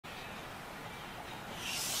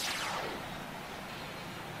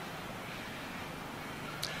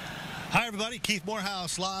everybody. Keith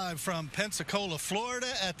Morehouse live from Pensacola, Florida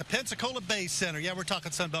at the Pensacola Bay Center. Yeah, we're talking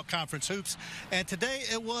Sun Belt Conference hoops. And today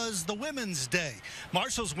it was the Women's Day.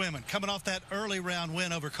 Marshall's women coming off that early round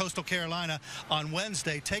win over Coastal Carolina on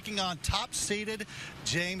Wednesday, taking on top-seeded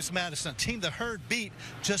James Madison, a team the Herd beat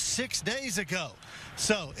just 6 days ago.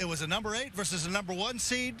 So it was a number 8 versus a number 1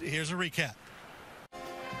 seed. Here's a recap.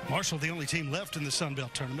 Marshall, the only team left in the Sun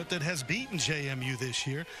Belt tournament that has beaten JMU this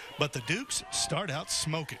year, but the Dukes start out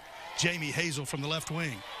smoking. Jamie Hazel from the left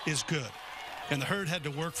wing is good. And the Herd had to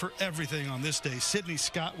work for everything on this day. Sydney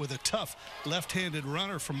Scott with a tough left-handed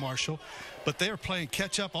runner from Marshall, but they're playing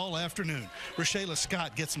catch-up all afternoon. Rochella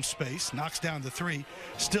Scott gets some space, knocks down the 3.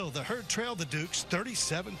 Still, the Herd trailed the Dukes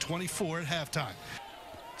 37-24 at halftime.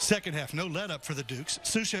 Second half, no let-up for the Dukes.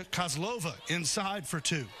 Susha Kozlova inside for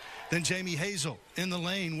 2. Then Jamie Hazel in the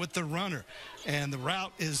lane with the runner. And the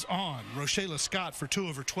route is on. Rochella Scott for 2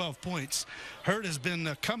 of her 12 points. Herd has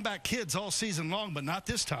been comeback kids all season long, but not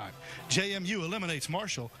this time. JMU eliminates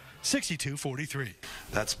Marshall 62-43.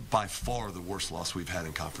 That's by far the worst loss we've had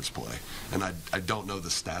in conference play. And I don't know the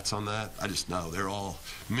stats on that. I just know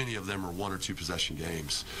many of them are 1 or 2 possession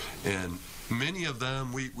games. And many of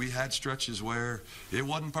them, we had stretches where it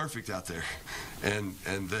wasn't perfect out there. And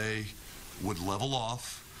they would level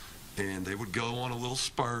off, and they would go on a little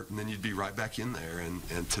spurt, and then you'd be right back in there.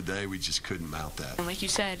 And today we just couldn't mount that. And like you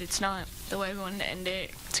said, it's not the way we wanted to end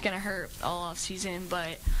it. It's going to hurt all off season,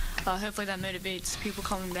 but hopefully that motivates people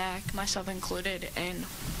coming back, myself included, and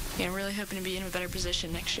really hoping to be in a better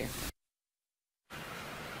position next year.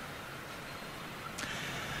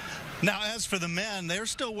 Now, as for the men, they're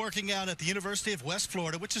still working out at the University of West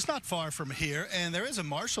Florida, which is not far from here, and there is a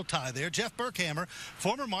Marshall tie there. Jeff Burkhammer,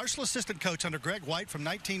 former Marshall assistant coach under Greg White from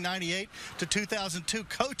 1998 to 2002,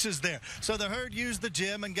 coaches there. So the Herd used the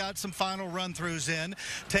gym and got some final run-throughs in.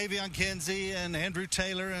 Tavion Kinsey and Andrew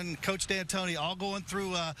Taylor and Coach D'Antoni all going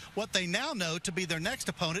through what they now know to be their next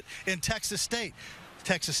opponent in Texas State.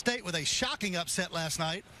 Texas State with a shocking upset last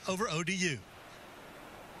night over ODU.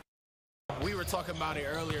 We were talking about it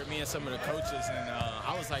earlier, me and some of the coaches, and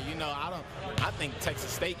I was like, I think Texas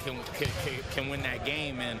State can win that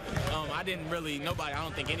game, and I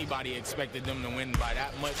don't think anybody expected them to win by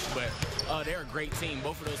that much, but they're a great team.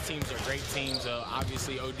 Both of those teams are great teams.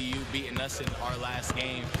 Obviously, ODU beating us in our last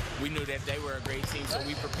game. We knew that they were a great team, so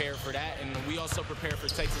we prepared for that, and we also prepared for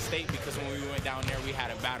Texas State because when we went down there, we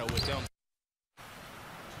had a battle with them.